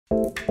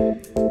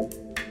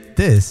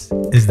This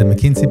is the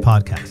McKinsey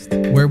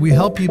Podcast, where we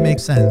help you make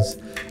sense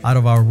out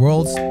of our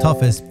world's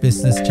toughest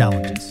business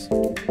challenges.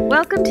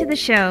 Welcome to the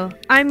show.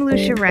 I'm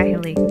Lucia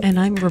Rahili. And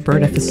I'm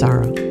Roberta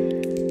Fasaro.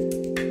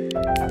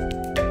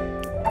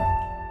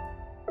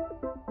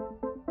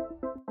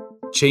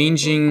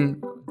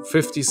 Changing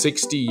 50,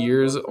 60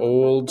 years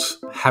old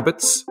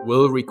habits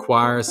will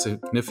require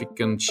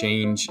significant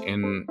change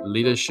in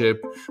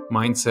leadership,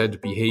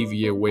 mindset,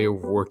 behavior, way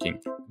of working.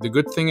 The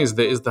good thing is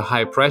there is the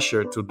high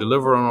pressure to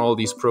deliver on all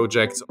these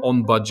projects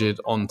on budget,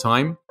 on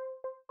time.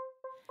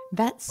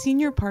 That's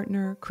senior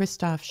partner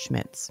Christoph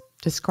Schmitz,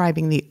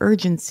 describing the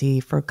urgency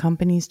for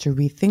companies to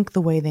rethink the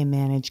way they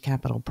manage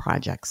capital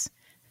projects.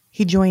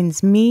 He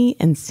joins me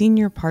and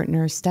senior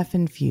partner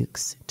Stefan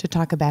Fuchs to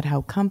talk about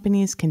how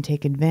companies can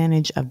take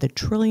advantage of the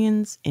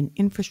trillions in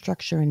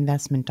infrastructure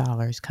investment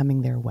dollars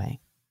coming their way.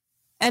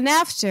 And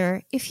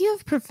after, if you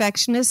have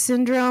perfectionist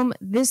syndrome,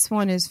 this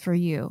one is for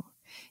you.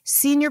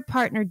 Senior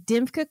partner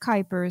Dimka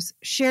Kuipers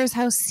shares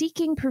how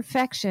seeking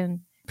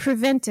perfection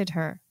prevented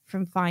her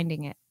from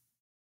finding it.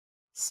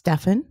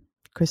 Stefan,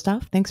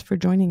 Christoph, thanks for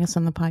joining us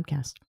on the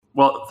podcast.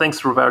 Well,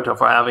 thanks, Roberta,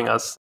 for having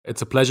us.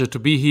 It's a pleasure to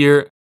be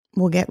here.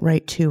 We'll get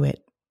right to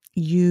it.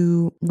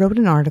 You wrote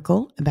an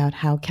article about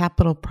how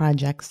capital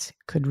projects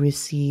could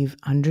receive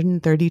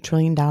 $130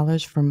 trillion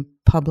from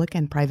public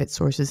and private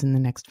sources in the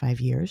next 5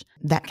 years.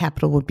 That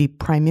capital would be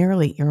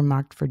primarily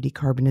earmarked for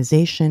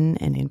decarbonization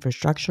and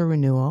infrastructure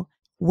renewal.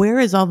 Where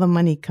is all the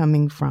money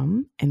coming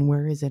from, and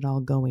where is it all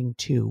going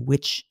to?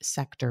 Which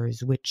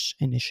sectors, which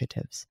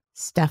initiatives?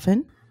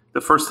 Stefan? The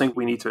first thing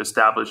we need to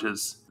establish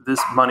is this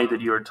money that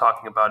you're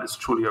talking about is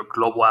truly a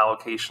global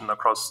allocation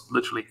across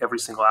literally every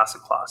single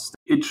asset class.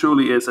 It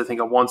truly is, I think,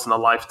 a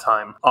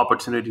once-in-a-lifetime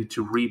opportunity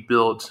to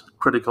rebuild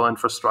critical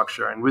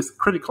infrastructure. And with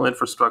critical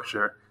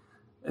infrastructure,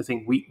 I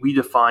think we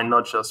define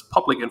not just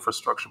public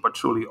infrastructure, but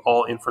truly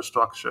all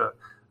infrastructure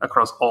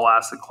across all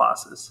asset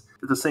classes.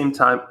 At the same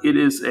time, it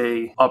is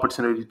an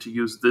opportunity to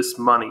use this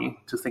money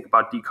to think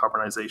about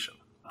decarbonization.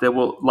 There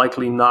will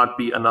likely not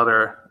be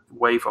another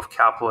wave of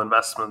capital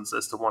investments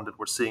as the one that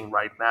we're seeing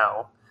right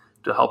now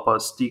to help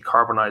us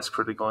decarbonize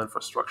critical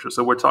infrastructure.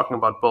 So we're talking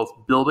about both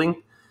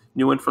building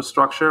new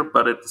infrastructure,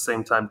 but at the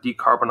same time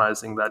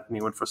decarbonizing that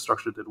new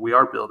infrastructure that we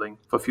are building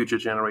for future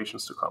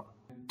generations to come.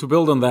 To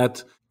build on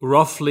that,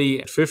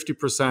 roughly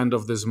 50%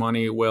 of this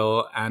money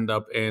will end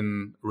up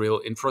in real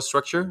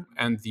infrastructure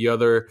and the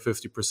other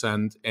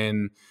 50%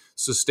 in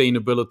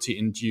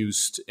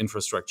sustainability-induced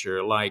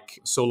infrastructure like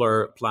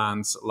solar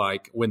plants,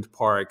 like wind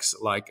parks,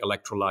 like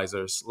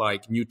electrolyzers,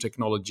 like new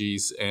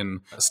technologies in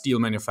steel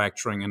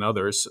manufacturing and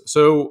others.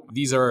 So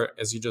these are,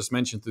 as you just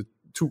mentioned, the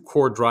two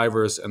core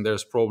drivers, and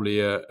there's probably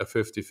a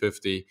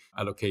 50-50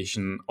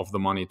 allocation of the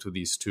money to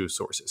these two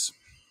sources.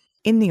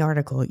 In the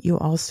article, you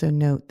also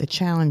note the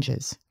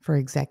challenges for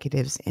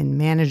executives in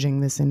managing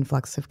this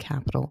influx of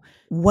capital.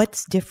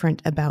 What's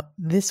different about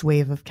this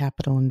wave of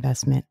capital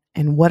investment,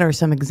 and what are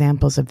some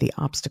examples of the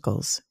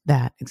obstacles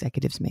that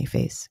executives may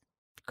face?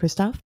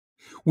 Christoph?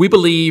 We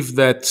believe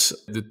that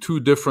the two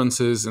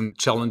differences and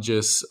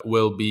challenges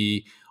will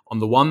be, on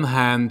the one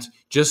hand,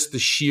 just the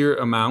sheer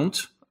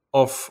amount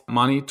of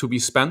money to be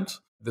spent.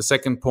 The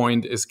second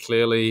point is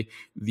clearly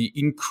the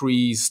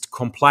increased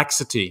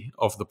complexity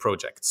of the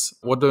projects.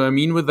 What do I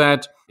mean with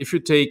that? If you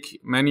take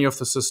many of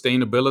the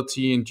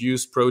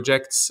sustainability-induced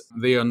projects,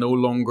 they are no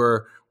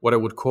longer what I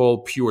would call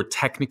pure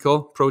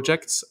technical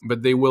projects,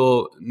 but they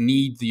will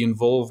need the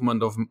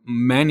involvement of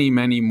many,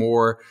 many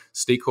more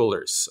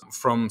stakeholders,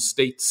 from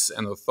states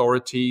and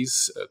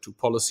authorities to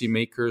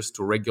policymakers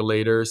to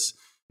regulators,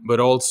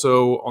 but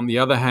also, on the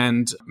other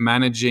hand,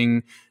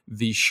 managing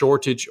the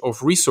shortage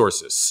of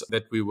resources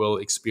that we will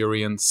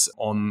experience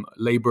on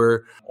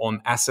labor,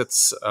 on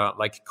assets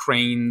like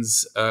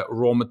cranes,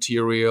 raw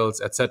materials,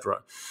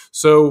 etc.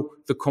 So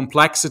the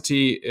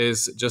complexity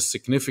is just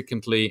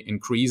significantly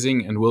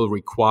increasing and will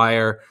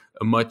require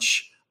a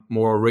much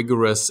more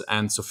rigorous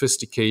and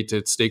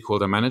sophisticated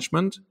stakeholder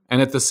management.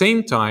 And at the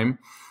same time,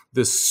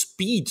 the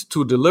speed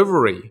to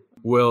delivery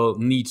will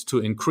need to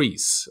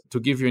increase. To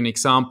give you an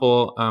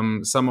example,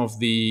 some of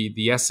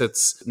the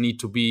assets need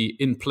to be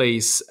in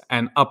place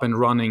and up and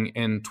running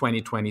in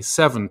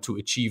 2027 to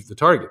achieve the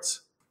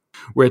targets,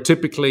 where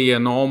typically a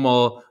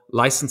normal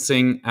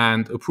licensing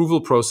and approval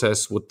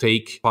process would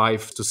take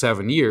 5 to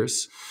 7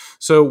 years.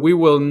 So we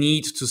will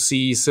need to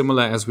see,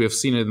 similar as we have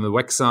seen it in the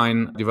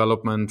Wexine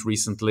development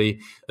recently,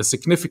 a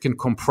significant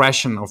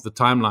compression of the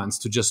timelines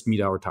to just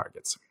meet our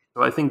targets.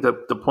 So I think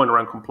that the point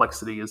around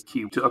complexity is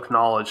key to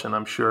acknowledge, and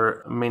I'm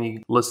sure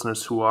many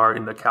listeners who are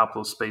in the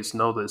capital space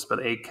know this, but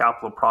a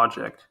capital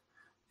project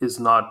is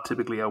not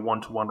typically a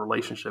one-to-one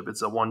relationship.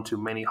 It's a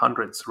one-to-many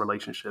hundreds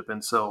relationship.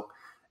 And so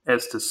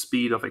as the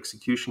speed of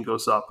execution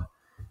goes up,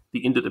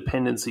 the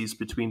interdependencies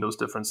between those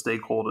different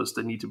stakeholders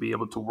that need to be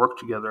able to work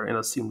together in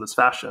a seamless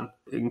fashion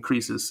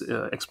increases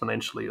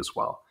exponentially as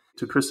well.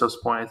 To Christoph's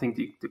point, I think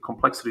the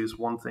complexity is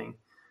one thing.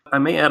 I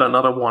may add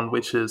another one,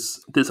 which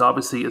is this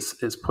obviously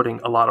is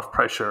putting a lot of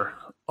pressure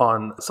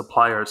on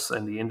suppliers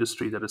and the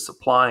industry that is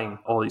supplying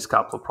all these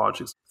capital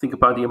projects. Think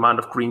about the amount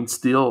of green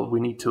steel we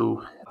need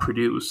to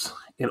produce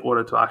in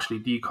order to actually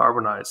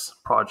decarbonize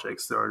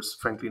projects. There's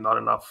frankly not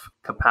enough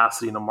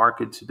capacity in the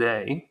market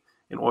today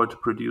in order to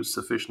produce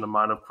sufficient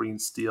amount of green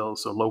steel,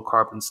 so low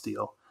carbon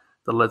steel,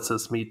 that lets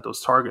us meet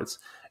those targets.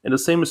 And the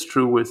same is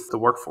true with the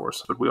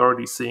workforce. But we're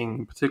already seeing,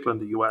 in particular in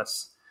the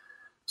US,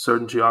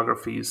 certain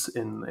geographies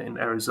in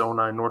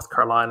Arizona, and North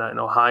Carolina, and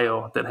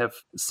Ohio that have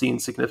seen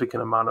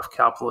significant amount of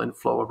capital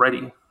inflow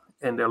already,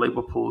 and their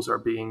labor pools are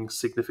being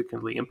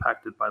significantly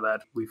impacted by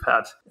that. We've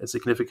had a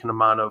significant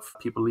amount of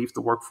people leave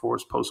the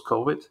workforce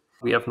post-COVID.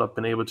 We have not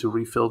been able to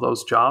refill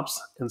those jobs.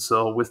 And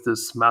so with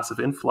this massive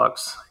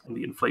influx and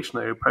the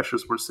inflationary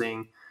pressures we're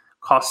seeing,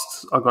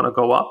 costs are going to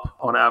go up.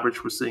 On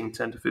average, we're seeing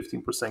 10 to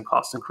 15%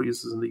 cost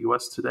increases in the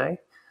US today,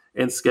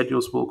 and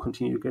schedules will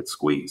continue to get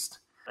squeezed.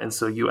 And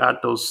so you add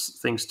those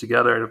things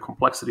together, the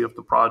complexity of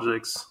the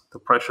projects, the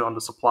pressure on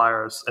the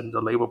suppliers, and the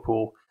labor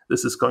pool.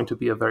 This is going to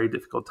be a very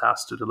difficult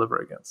task to deliver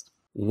against.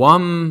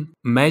 One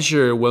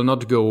measure will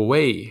not go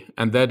away,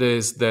 and that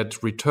is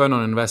that return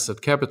on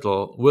invested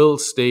capital will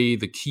stay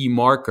the key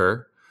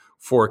marker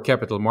for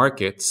capital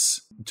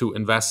markets to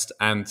invest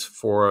and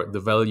for the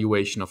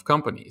valuation of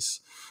companies.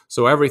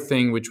 So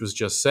everything which was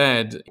just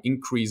said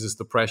increases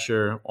the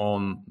pressure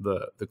on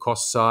the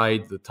cost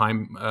side, the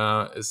time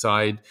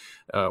side,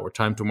 or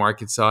time to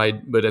market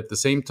side. But at the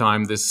same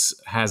time, this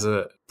has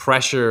a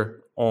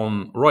pressure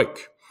on ROIC,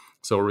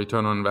 so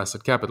return on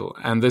invested capital.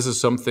 And this is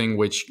something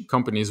which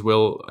companies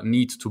will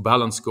need to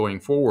balance going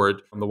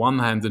forward. On the one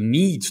hand, the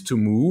need to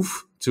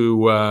move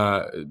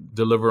to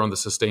deliver on the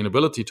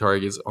sustainability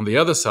targets. On the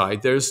other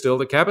side, there's still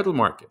the capital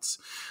markets.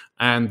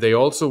 And they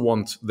also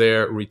want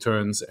their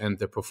returns and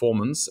their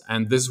performance.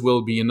 And this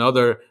will be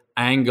another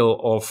angle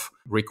of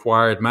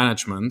required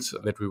management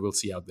that we will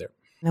see out there.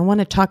 I want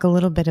to talk a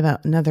little bit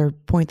about another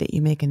point that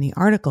you make in the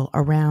article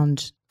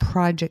around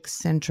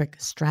project-centric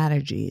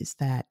strategies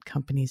that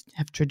companies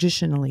have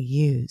traditionally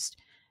used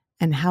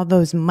and how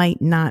those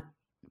might not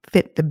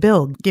fit the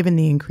bill, given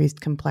the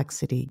increased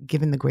complexity,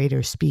 given the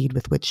greater speed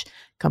with which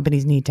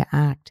companies need to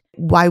act.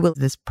 Why will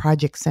this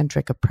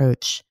project-centric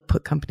approach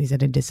put companies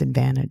at a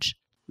disadvantage?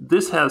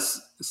 This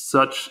has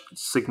such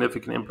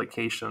significant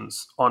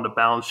implications on the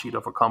balance sheet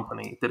of a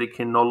company that it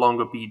can no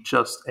longer be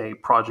just a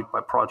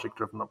project-by-project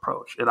driven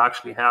approach. It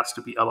actually has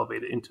to be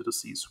elevated into the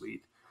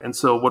C-suite. And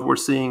so what we're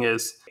seeing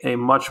is a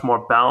much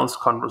more balanced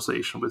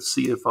conversation with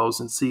CFOs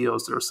and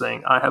CEOs that are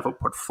saying, I have a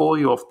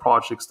portfolio of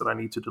projects that I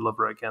need to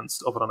deliver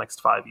against over the next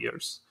 5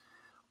 years.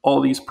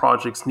 All these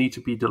projects need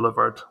to be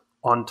delivered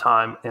on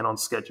time and on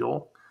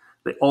schedule.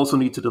 They also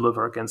need to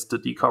deliver against the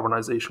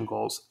decarbonization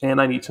goals, and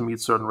I need to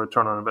meet certain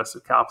return on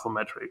invested capital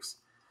metrics.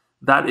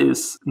 That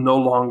is no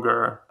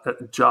longer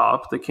a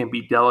job that can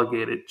be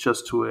delegated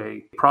just to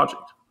a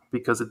project,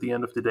 because at the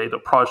end of the day, the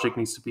project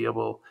needs to be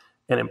able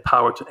and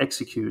empowered to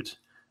execute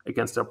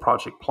against their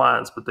project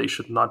plans, but they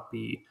should not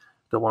be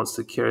the ones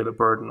to carry the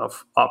burden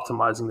of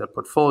optimizing that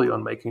portfolio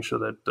and making sure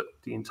that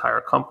the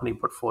entire company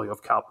portfolio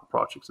of capital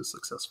projects is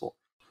successful.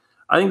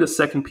 I think the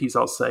second piece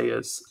I'll say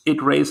is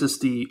it raises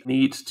the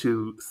need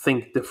to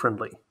think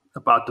differently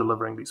about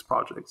delivering these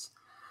projects.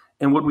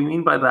 And what we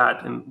mean by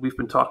that, and we've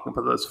been talking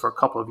about this for a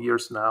couple of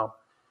years now,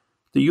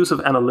 the use of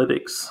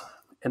analytics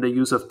and the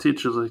use of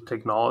digital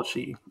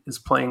technology is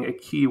playing a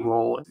key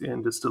role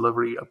in this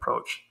delivery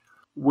approach.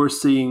 We're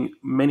seeing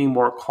many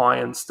more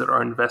clients that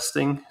are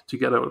investing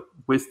together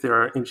with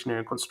their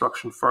engineering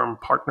construction firm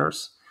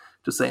partners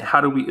to say,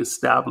 how do we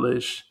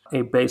establish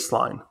a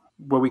baseline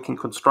where we can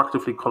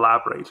constructively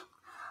collaborate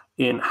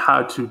in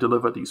how to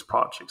deliver these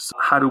projects?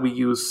 How do we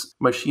use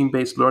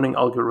machine-based learning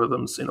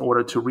algorithms in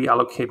order to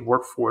reallocate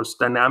workforce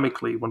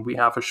dynamically when we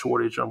have a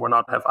shortage and we're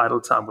not have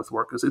idle time with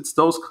workers? It's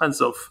those kinds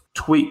of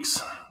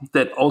tweaks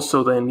that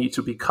also then need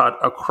to be cut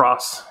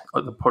across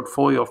the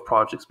portfolio of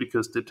projects,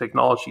 because the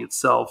technology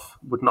itself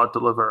would not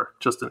deliver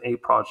just an A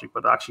project,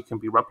 but actually can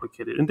be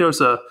replicated. And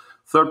there's a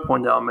third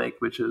point that I'll make,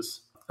 which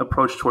is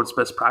approach towards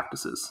best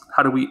practices.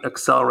 How do we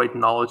accelerate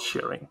knowledge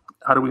sharing?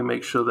 How do we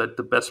make sure that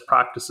the best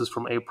practices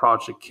from a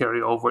project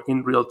carry over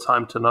in real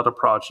time to another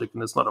project,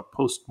 and it's not a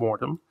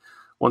post-mortem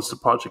once the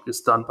project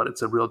is done, but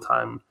it's a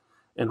real-time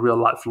and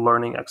real-life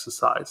learning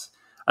exercise?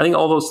 I think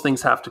all those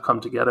things have to come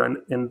together,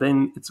 and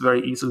then it's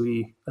very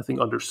easily, I think,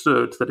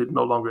 understood that it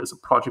no longer is a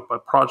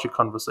project-by-project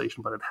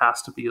conversation, but it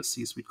has to be a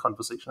C-suite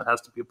conversation. It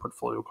has to be a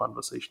portfolio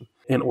conversation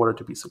in order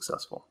to be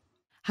successful.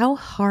 How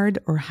hard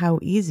or how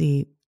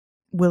easy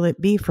will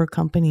it be for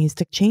companies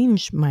to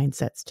change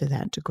mindsets to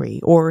that degree,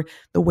 or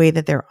the way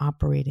that they're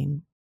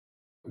operating?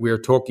 We are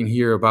talking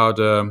here about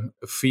a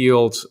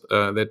field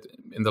that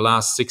in the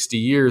last 60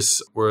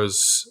 years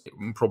was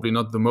probably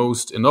not the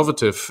most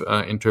innovative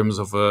in terms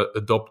of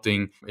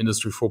adopting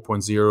Industry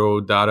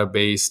 4.0,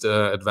 data-based,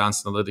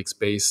 advanced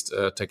analytics-based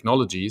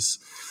technologies.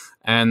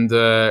 And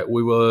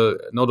we will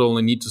not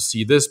only need to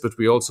see this, but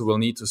we also will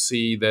need to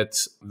see that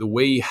the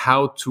way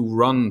how to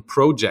run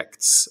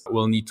projects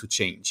will need to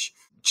change.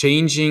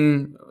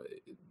 Changing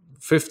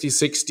 50,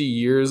 60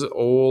 years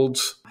old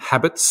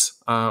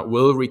habits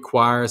will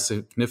require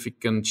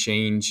significant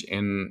change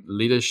in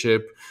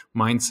leadership,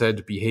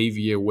 mindset,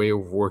 behavior, way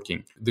of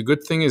working. The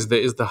good thing is there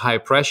is the high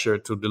pressure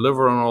to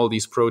deliver on all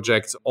these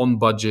projects on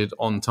budget,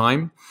 on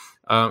time.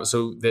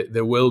 So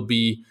there will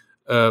be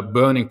a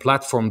burning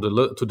platform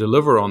to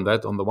deliver on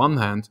that on the one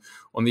hand.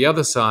 On the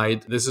other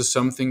side, this is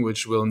something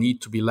which will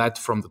need to be led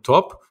from the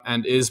top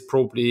and is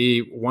probably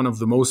one of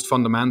the most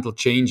fundamental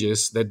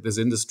changes that this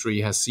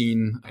industry has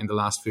seen in the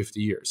last 50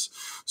 years.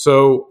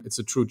 So it's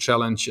a true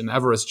challenge, an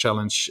Everest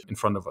challenge in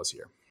front of us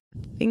here.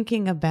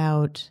 Thinking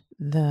about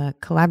the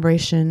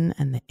collaboration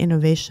and the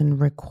innovation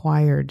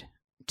required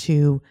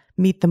to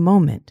meet the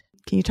moment,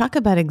 can you talk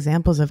about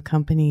examples of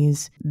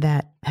companies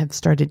that have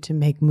started to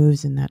make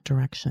moves in that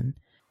direction?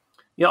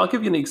 Yeah, I'll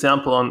give you an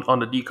example on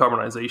the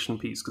decarbonization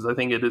piece, because I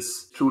think it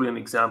is truly an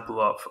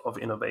example of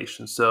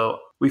innovation. So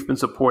we've been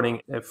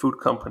supporting a food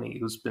company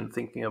who's been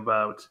thinking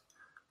about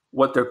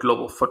what their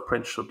global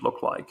footprint should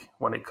look like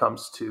when it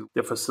comes to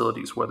their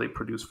facilities where they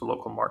produce for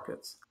local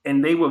markets.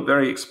 And they were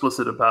very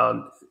explicit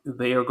about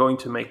they are going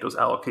to make those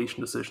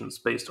allocation decisions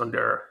based on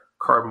their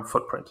carbon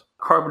footprint.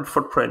 Carbon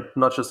footprint,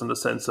 not just in the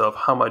sense of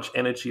how much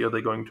energy are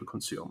they going to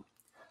consume.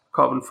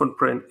 Carbon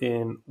footprint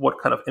in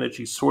what kind of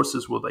energy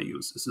sources will they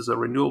use? Is this a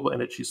renewable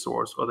energy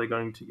source, or are they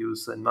going to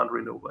use a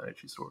non-renewable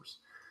energy source?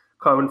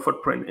 Carbon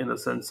footprint in the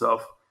sense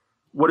of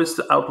what is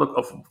the outlook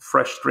of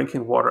fresh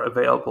drinking water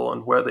available,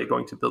 and where are they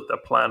going to build their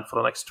plant for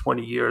the next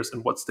 20 years,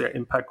 and what's their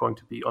impact going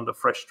to be on the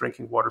fresh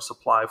drinking water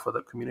supply for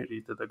the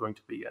community that they're going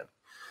to be in?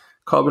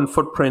 Carbon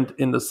footprint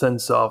in the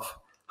sense of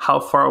how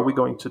far are we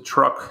going to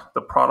truck the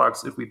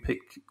products if we pick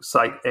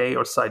site A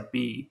or site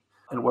B,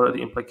 and what are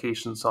the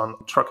implications on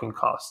trucking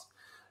costs?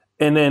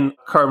 And then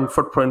carbon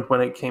footprint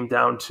when it came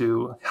down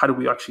to how do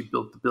we actually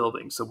build the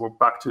building? So we're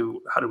back to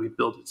how do we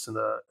build it in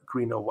a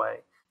greener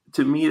way?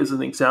 To me, as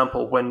an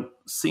example, when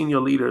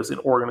senior leaders in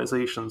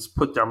organizations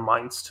put their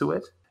minds to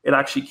it, it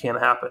actually can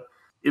happen.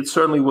 It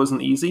certainly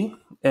wasn't easy,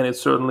 and it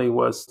certainly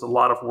was a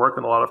lot of work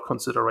and a lot of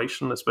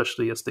consideration,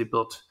 especially as they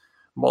built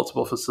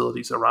multiple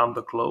facilities around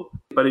the globe.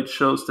 But it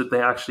shows that they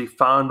actually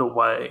found a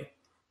way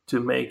to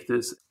make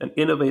this an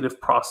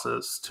innovative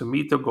process to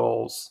meet their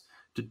goals,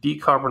 to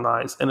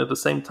decarbonize, and at the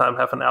same time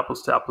have an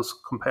apples-to-apples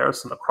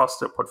comparison across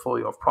their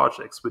portfolio of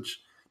projects, which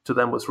to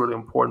them was really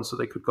important, so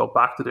they could go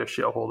back to their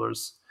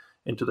shareholders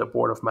and to their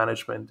board of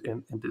management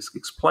and just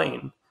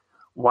explain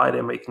why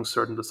they're making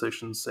certain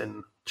decisions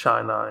in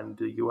China and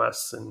the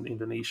US and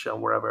Indonesia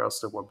and wherever else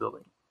they were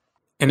building.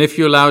 And if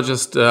you allow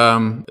just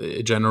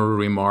a general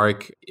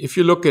remark, if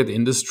you look at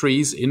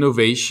industries,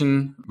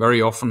 innovation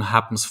very often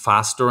happens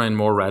faster and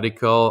more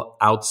radical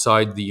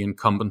outside the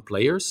incumbent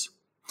players.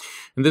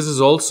 And this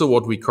is also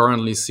what we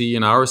currently see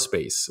in our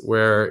space,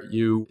 where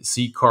you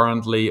see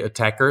currently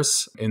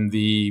attackers in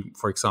the,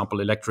 for example,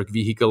 electric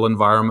vehicle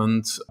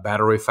environment,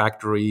 battery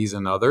factories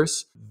and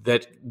others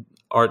that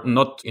are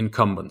not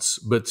incumbents,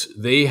 but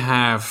they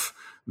have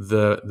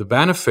the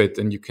benefit,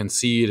 and you can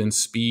see it in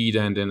speed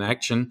and in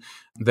action,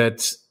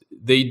 that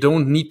they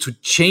don't need to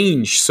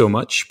change so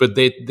much, but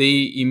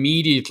they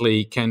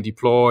immediately can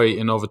deploy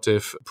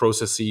innovative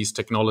processes,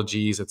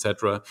 technologies,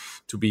 etc.,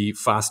 to be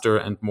faster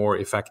and more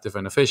effective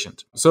and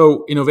efficient.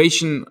 So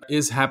innovation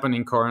is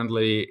happening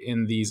currently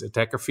in these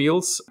attacker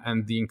fields,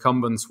 and the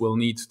incumbents will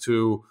need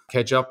to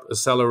catch up,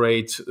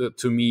 accelerate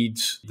to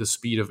meet the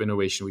speed of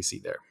innovation we see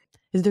there.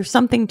 Is there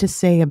something to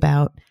say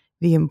about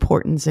the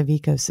importance of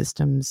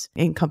ecosystems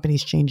in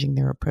companies changing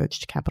their approach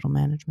to capital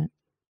management?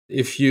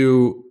 If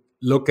you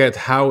look at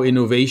how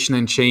innovation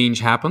and change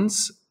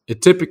happens,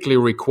 it typically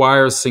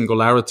requires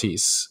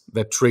singularities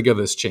that trigger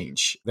this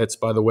change. That's,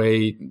 by the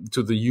way,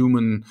 to the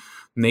human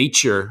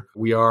nature.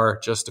 We are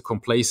just a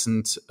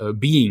complacent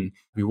being.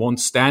 We want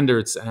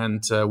standards,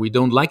 and we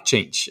don't like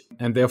change.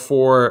 And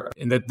therefore,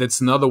 and that's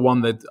another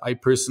one that I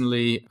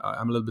personally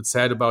I'm a little bit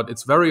sad about.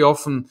 It's very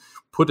often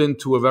put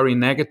into a very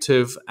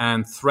negative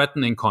and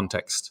threatening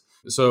context.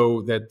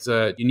 So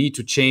that you need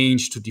to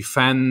change to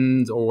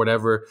defend or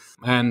whatever.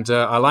 And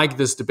I like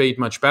this debate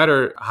much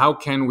better. How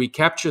can we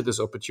capture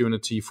this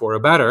opportunity for a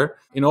better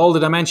in all the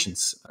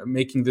dimensions,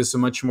 making this a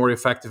much more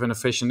effective and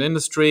efficient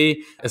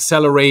industry,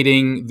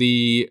 accelerating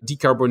the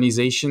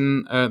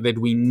decarbonization that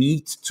we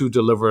need to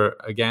deliver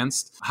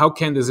against? How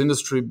can this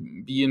industry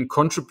be a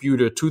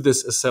contributor to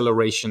this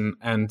acceleration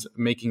and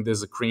making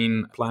this a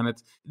green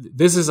planet?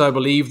 This is, I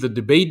believe, the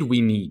debate we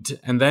need.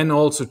 And then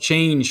also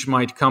change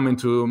might come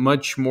into a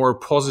much more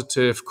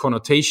positive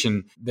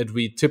connotation that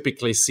we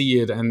typically see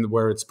it and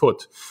where it's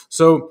put.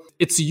 So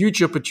it's a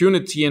huge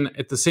opportunity, and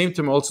at the same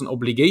time also an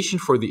obligation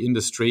for the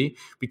industry,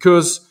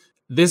 because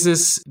this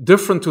is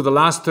different to the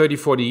last 30,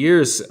 40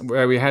 years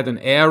where we had an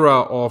era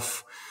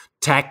of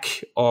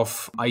tech,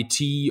 of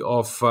IT,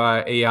 of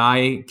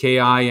AI, KI,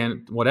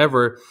 and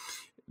whatever.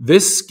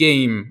 This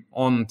game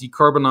on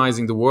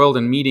decarbonizing the world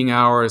and meeting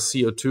our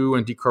CO2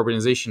 and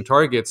decarbonization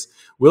targets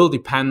will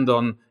depend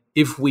on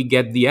if we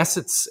get the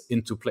assets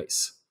into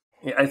place.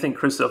 Yeah, I think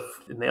Christoph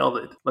nailed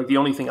it. Like, the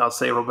only thing I'll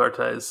say,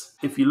 Roberta, is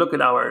if you look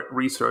at our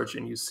research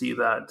and you see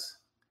that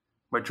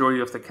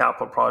majority of the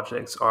capital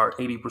projects are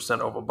 80%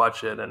 over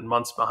budget and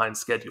months behind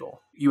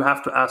schedule. You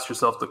have to ask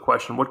yourself the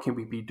question, what can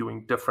we be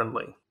doing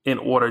differently in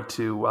order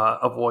to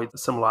avoid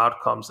similar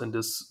outcomes in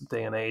this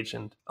day and age?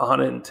 And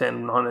 $110,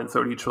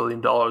 $130 trillion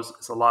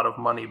is a lot of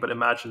money, but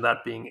imagine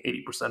that being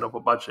 80% over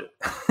budget.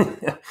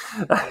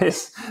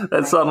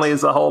 that suddenly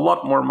is a whole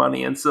lot more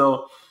money. And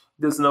so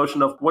this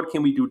notion of what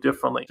can we do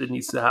differently, it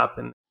needs to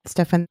happen.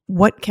 Stefan,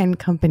 what can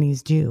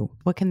companies do?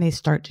 What can they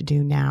start to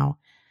do now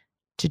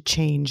to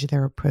change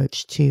their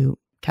approach to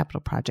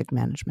capital project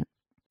management?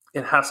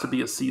 It has to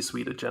be a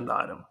C-suite agenda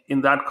item.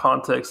 In that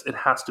context, it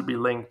has to be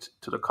linked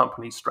to the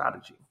company's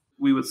strategy.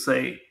 We would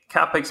say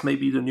CapEx may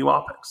be the new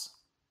OpEx,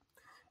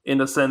 in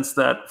the sense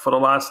that for the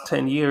last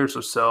 10 years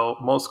or so,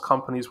 most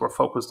companies were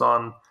focused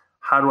on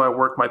how do I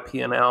work my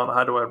P&L and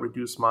how do I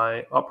reduce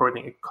my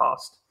operating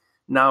cost.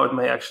 Now it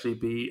may actually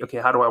be, okay,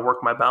 how do I work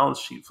my balance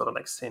sheet for the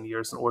next 10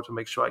 years in order to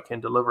make sure I can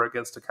deliver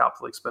against the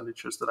capital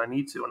expenditures that I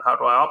need to, and how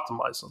do I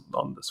optimize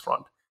on this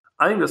front?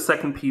 I think the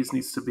second piece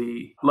needs to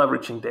be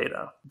leveraging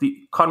data.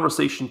 The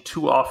conversation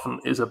too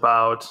often is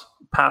about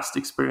past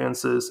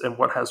experiences and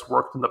what has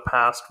worked in the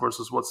past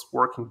versus what's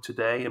working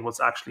today and what's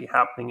actually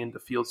happening in the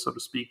field, so to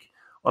speak,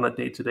 on a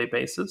day-to-day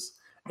basis.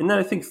 And then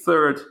I think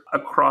third,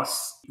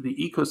 across the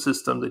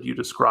ecosystem that you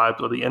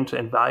described or the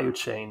end-to-end value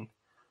chain,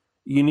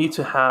 you need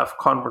to have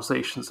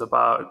conversations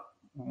about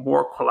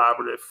more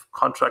collaborative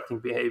contracting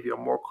behavior,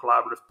 more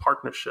collaborative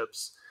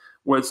partnerships,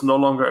 where it's no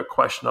longer a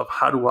question of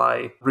how do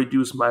I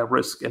reduce my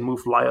risk and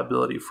move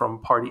liability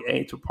from party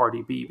A to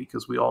party B,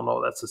 because we all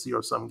know that's a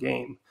zero-sum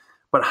game,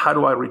 but how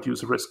do I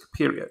reduce risk,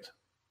 period?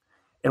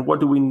 And what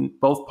do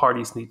both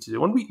parties need to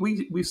do? And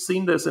we've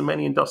seen this in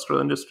many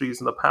industrial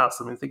industries in the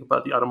past. I mean, think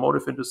about the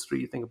automotive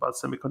industry, think about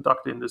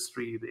semiconductor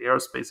industry, the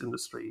aerospace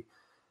industry.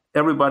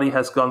 Everybody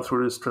has gone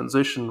through this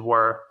transition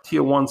where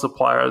tier one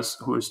suppliers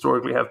who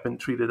historically have been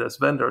treated as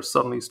vendors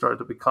suddenly started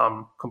to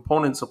become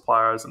component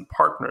suppliers and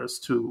partners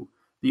to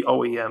the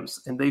OEMs,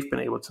 and they've been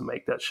able to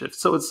make that shift.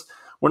 So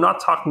we're not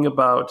talking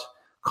about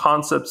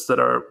concepts that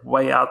are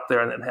way out there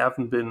and that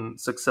haven't been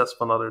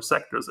successful in other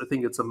sectors. I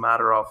think it's a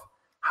matter of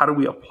how do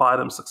we apply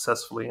them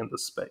successfully in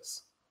this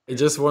space. I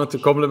just wanted to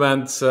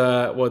compliment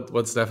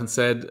what Stefan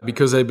said,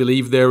 because I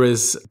believe there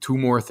is two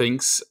more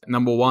things.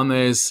 Number one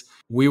is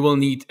we will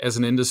need, as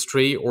an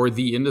industry, or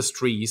the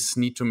industries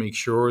need to make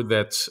sure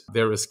that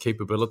there is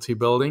capability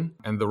building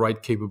and the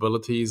right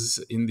capabilities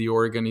in the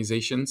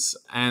organizations.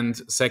 And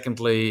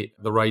secondly,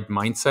 the right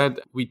mindset.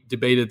 We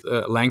debated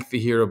lengthy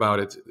here about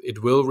it.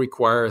 It will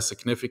require a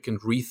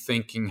significant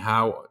rethinking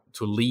how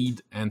to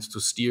lead and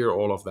to steer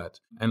all of that.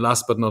 And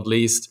last but not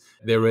least,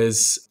 there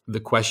is the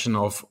question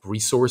of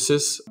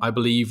resources. I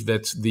believe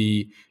that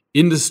the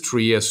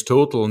industry as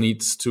total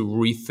needs to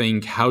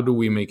rethink how do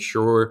we make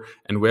sure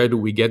and where do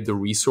we get the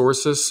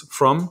resources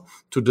from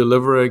to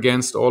deliver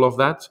against all of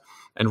that.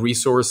 And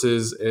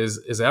resources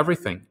is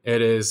everything.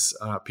 It is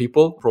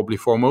people, probably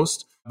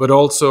foremost, but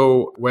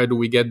also where do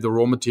we get the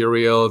raw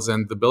materials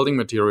and the building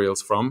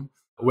materials from?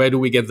 Where do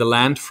we get the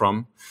land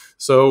from?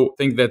 So I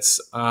think that's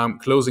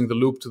closing the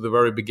loop to the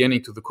very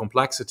beginning, to the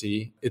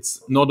complexity.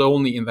 It's not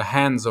only in the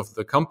hands of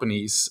the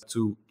companies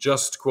to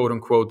just, quote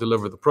unquote,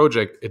 deliver the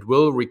project. It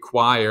will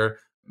require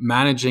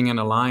managing and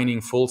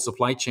aligning full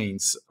supply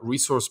chains,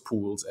 resource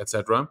pools,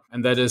 etc.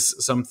 And that is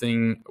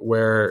something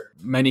where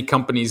many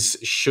companies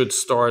should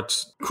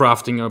start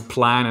crafting a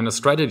plan and a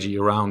strategy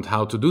around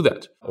how to do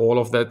that. All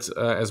of that,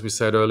 as we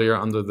said earlier,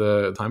 under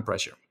the time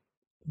pressure.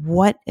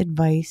 What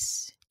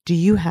advice do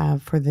you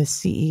have for the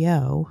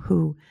CEO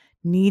who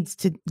needs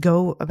to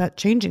go about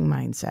changing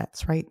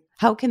mindsets, right?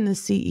 How can the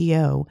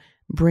CEO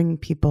bring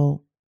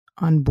people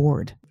on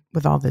board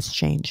with all this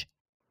change?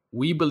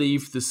 We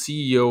believe the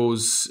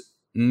CEOs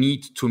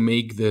need to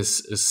make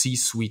this a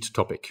C-suite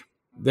topic.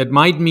 That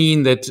might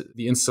mean that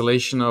the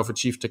installation of a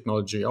chief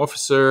technology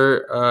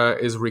officer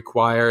is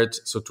required,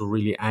 so to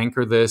really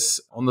anchor this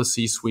on the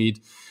C-suite,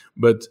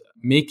 but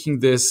making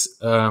this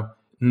a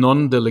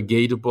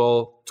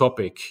non-delegatable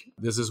topic,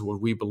 this is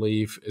what we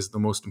believe is the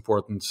most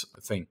important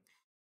thing.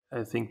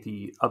 I think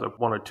the other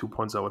one or 2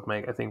 points I would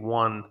make, I think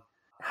one,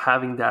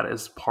 having that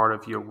as part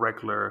of your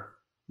regular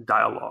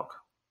dialogue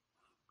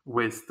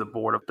with the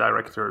board of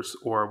directors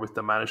or with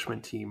the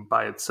management team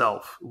by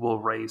itself will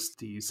raise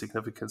the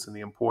significance and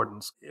the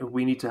importance.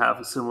 We need to have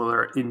a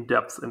similar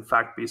in-depth and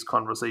fact-based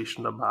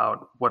conversation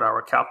about what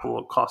our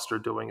capital costs are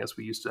doing as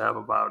we used to have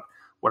about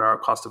what our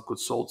cost of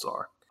goods sold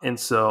are. And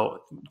so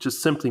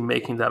just simply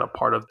making that a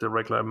part of the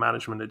regular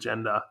management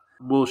agenda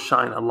will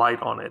shine a light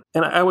on it.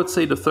 And I would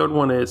say the third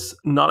one is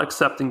not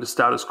accepting the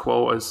status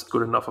quo as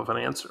good enough of an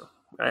answer.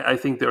 I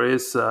think there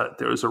is a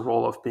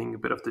role of being a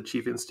bit of the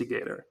chief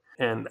instigator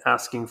and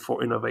asking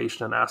for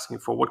innovation and asking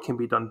for what can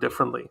be done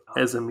differently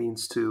as a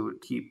means to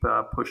keep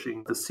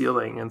pushing the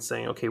ceiling and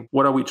saying, okay,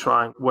 what are we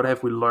trying? What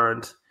have we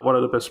learned? What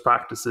are the best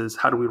practices?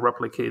 How do we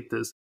replicate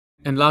this?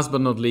 And last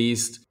but not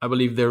least, I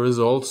believe there is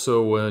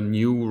also a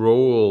new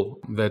role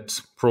that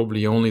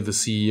probably only the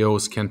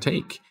CEOs can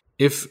take.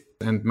 If,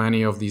 and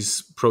many of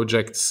these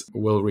projects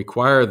will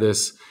require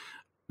this,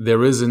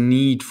 there is a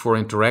need for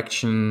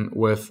interaction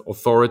with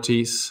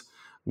authorities,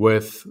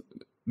 with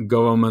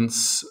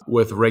governments,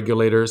 with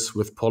regulators,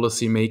 with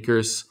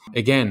policymakers.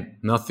 Again,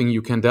 nothing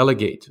you can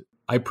delegate.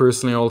 I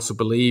personally also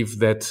believe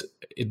that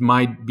it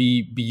might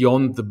be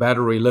beyond the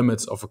battery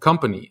limits of a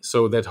company.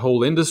 So that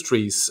whole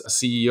industries,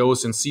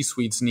 CEOs and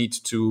C-suites need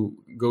to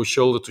go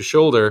shoulder to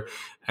shoulder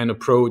and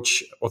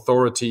approach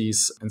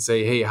authorities and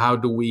say, hey, how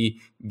do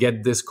we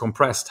get this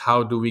compressed?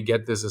 How do we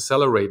get this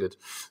accelerated?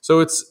 So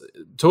it's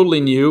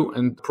totally new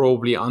and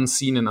probably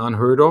unseen and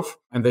unheard of.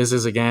 And this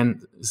is,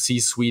 again,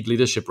 C-suite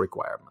leadership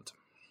requirement.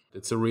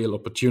 It's a real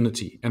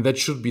opportunity. And that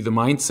should be the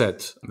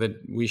mindset that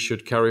we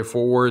should carry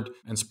forward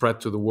and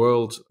spread to the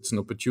world. It's an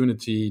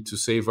opportunity to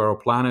save our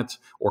planet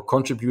or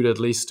contribute at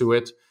least to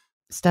it.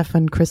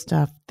 Stefan,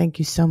 Christoph, thank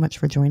you so much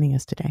for joining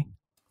us today.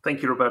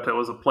 Thank you, Roberta. It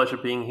was a pleasure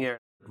being here.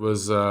 It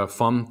was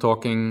fun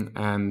talking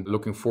and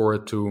looking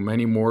forward to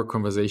many more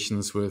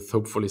conversations with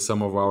hopefully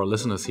some of our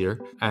listeners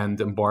here and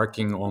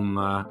embarking on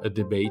a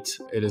debate.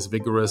 It is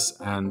vigorous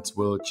and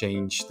will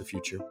change the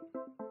future.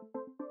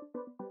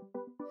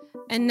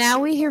 And now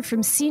we hear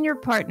from senior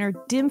partner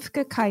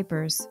Dimfke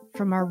Kuipers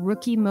from our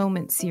Rookie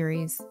Moment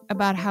series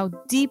about how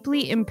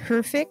deeply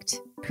imperfect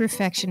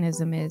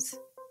perfectionism is.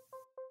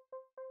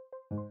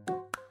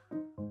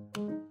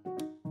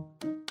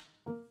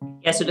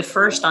 Yeah, so the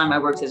first time I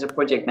worked as a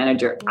project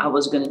manager, I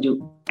was going to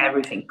do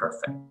everything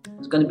perfect. I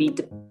was going to be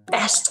the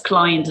best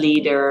client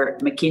leader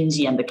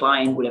McKinsey and the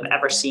client would have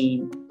ever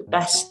seen, the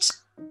best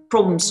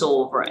problem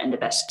solver and the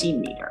best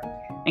team leader.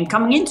 And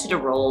coming into the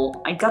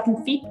role, I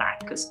gotten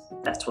feedback because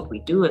that's what we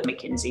do at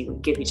McKinsey. We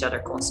give each other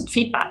constant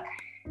feedback.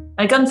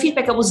 I gotten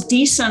feedback I was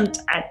decent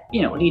at,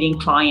 leading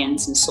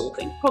clients and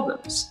solving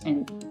problems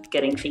and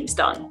getting things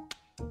done.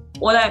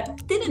 What I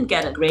didn't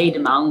get a great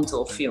amount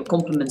of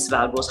compliments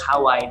about was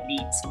how I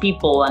lead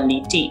people and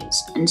lead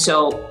teams. And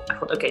so I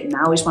thought, okay,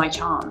 now is my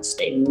chance.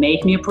 They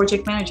made me a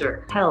project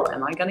manager. Hell,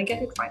 am I going to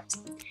get it right?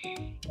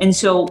 And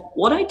so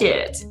what I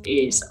did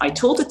is I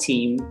told the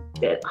team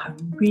that I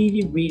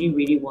really, really,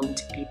 really wanted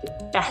to be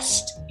the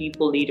best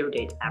people leader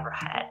they'd ever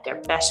had, their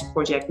best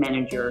project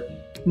manager,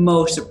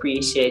 most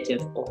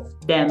appreciative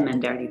of them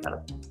and their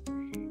development.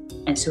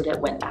 And so that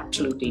went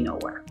absolutely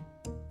nowhere.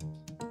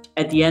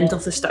 At the end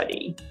of the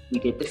study, we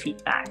did the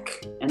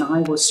feedback and I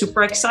was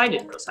super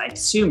excited because I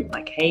assumed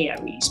hey, I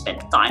really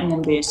spent time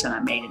on this and I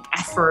made an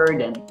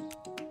effort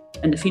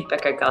and the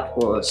feedback I got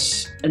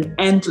was an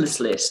endless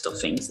list of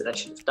things that I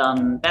should have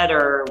done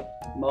better,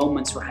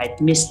 moments where I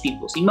had missed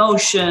people's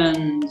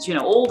emotions,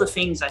 all the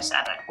things I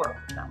said I'd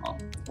worked with them on.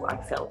 I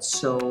felt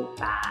so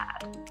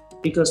bad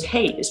because,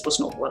 hey, this was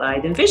not what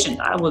I'd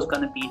envisioned. I was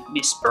going to be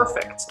Miss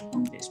Perfect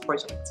on this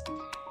project.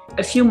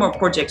 A few more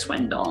projects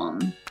went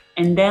on,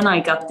 and then I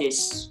got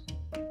this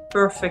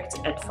perfect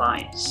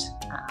advice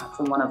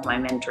from one of my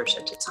mentors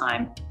at the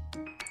time.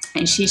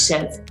 And she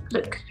said,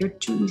 look, you're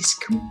doing this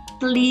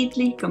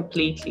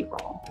completely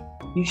wrong.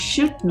 You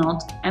should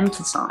not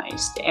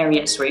emphasize the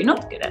areas where you're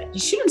not good at it. You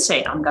shouldn't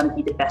say, I'm going to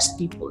be the best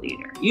people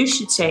leader. You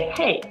should say,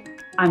 hey,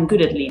 I'm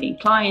good at leading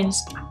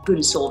clients. I'm good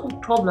at solving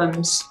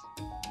problems.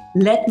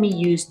 Let me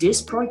use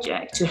this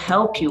project to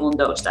help you on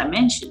those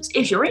dimensions.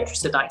 If you're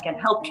interested, I can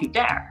help you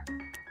there.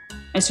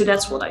 And so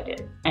that's what I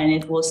did. And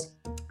it was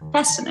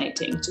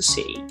fascinating to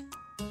see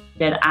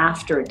that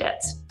after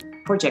that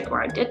project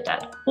where I did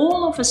that,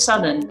 all of a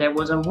sudden there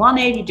was a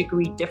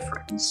 180-degree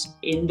difference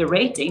in the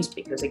ratings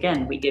because,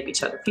 again, we give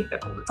each other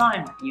feedback all the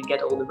time. You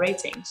get all the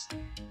ratings.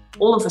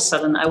 All of a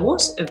sudden, I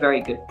was a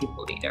very good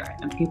people leader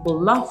and people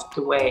loved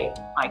the way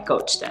I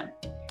coached them.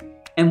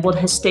 And what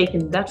has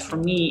taken that for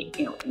me,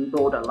 in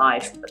broader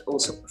life, but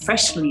also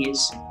professionally,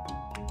 is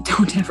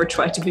don't ever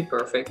try to be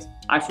perfect.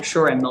 I for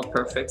sure am not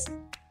perfect,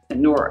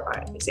 and nor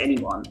is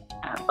anyone.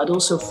 But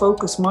also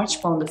focus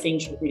much more on the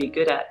things you're really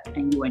good at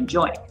and you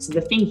enjoy. So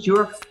the things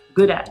you're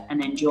good at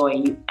and enjoy,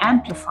 you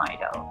amplify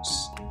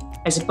those,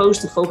 as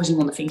opposed to focusing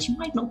on the things you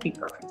might not be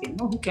perfect in.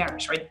 Well, who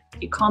cares, right?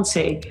 You can't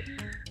say,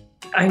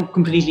 I'm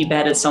completely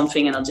bad at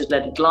something and I'll just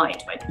let it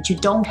glide, right? But you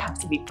don't have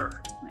to be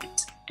perfect in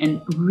it.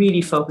 And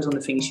really focus on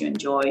the things you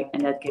enjoy.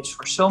 And that gives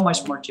for so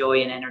much more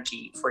joy and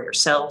energy for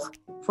yourself,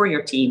 for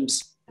your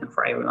teams, and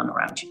for everyone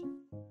around you.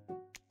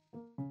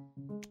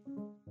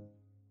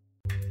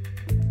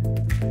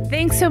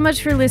 Thanks so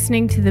much for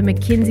listening to the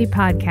McKinsey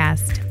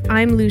Podcast.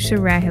 I'm Lucia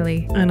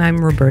Rahilly. And I'm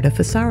Roberta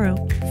Fasaro.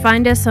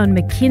 Find us on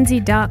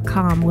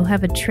McKinsey.com. We'll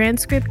have a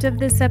transcript of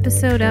this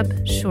episode up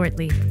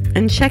shortly.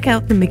 And check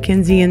out the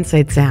McKinsey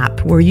Insights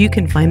app, where you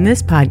can find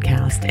this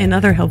podcast and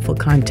other helpful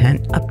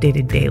content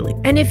updated daily.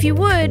 And if you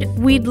would,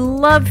 we'd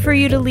love for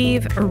you to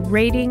leave a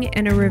rating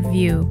and a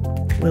review.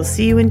 We'll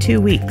see you in 2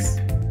 weeks.